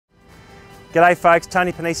G'day folks,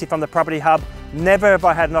 Tony Panisi from the Property Hub. Never have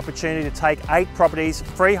I had an opportunity to take 8 properties,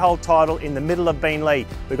 freehold title in the middle of Beenleigh.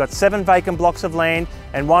 We've got 7 vacant blocks of land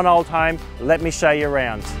and 1 old home. Let me show you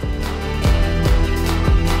around.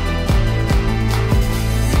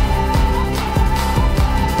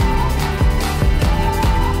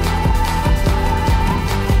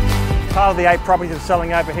 Part of the 8 properties are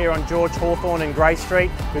selling over here on George Hawthorne and Grey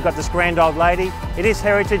Street. We've got this grand old lady. It is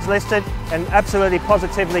heritage listed and absolutely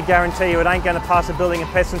positively guarantee you it ain't going to pass a building and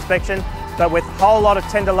pest inspection, but with a whole lot of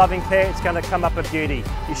tender loving care it's going to come up a beauty.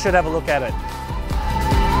 You should have a look at it.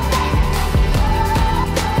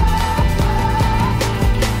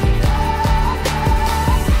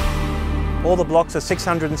 All the blocks are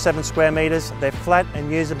 607 square metres. They're flat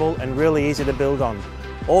and usable and really easy to build on.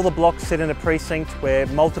 All the blocks sit in a precinct where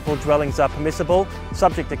multiple dwellings are permissible,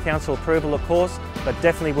 subject to council approval of course, but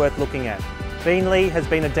definitely worth looking at. Beenleigh has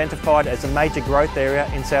been identified as a major growth area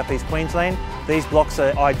in southeast Queensland. These blocks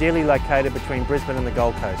are ideally located between Brisbane and the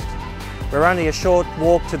Gold Coast. We're only a short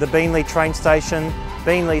walk to the Beenleigh train station,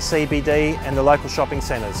 Beenleigh CBD and the local shopping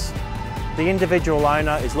centres. The individual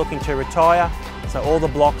owner is looking to retire, so all the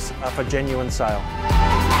blocks are for genuine sale.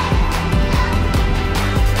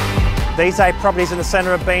 These 8 properties in the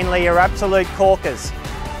centre of Beenleigh are absolute corkers.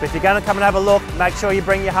 But if you're going to come and have a look, make sure you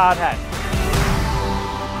bring your hard hat.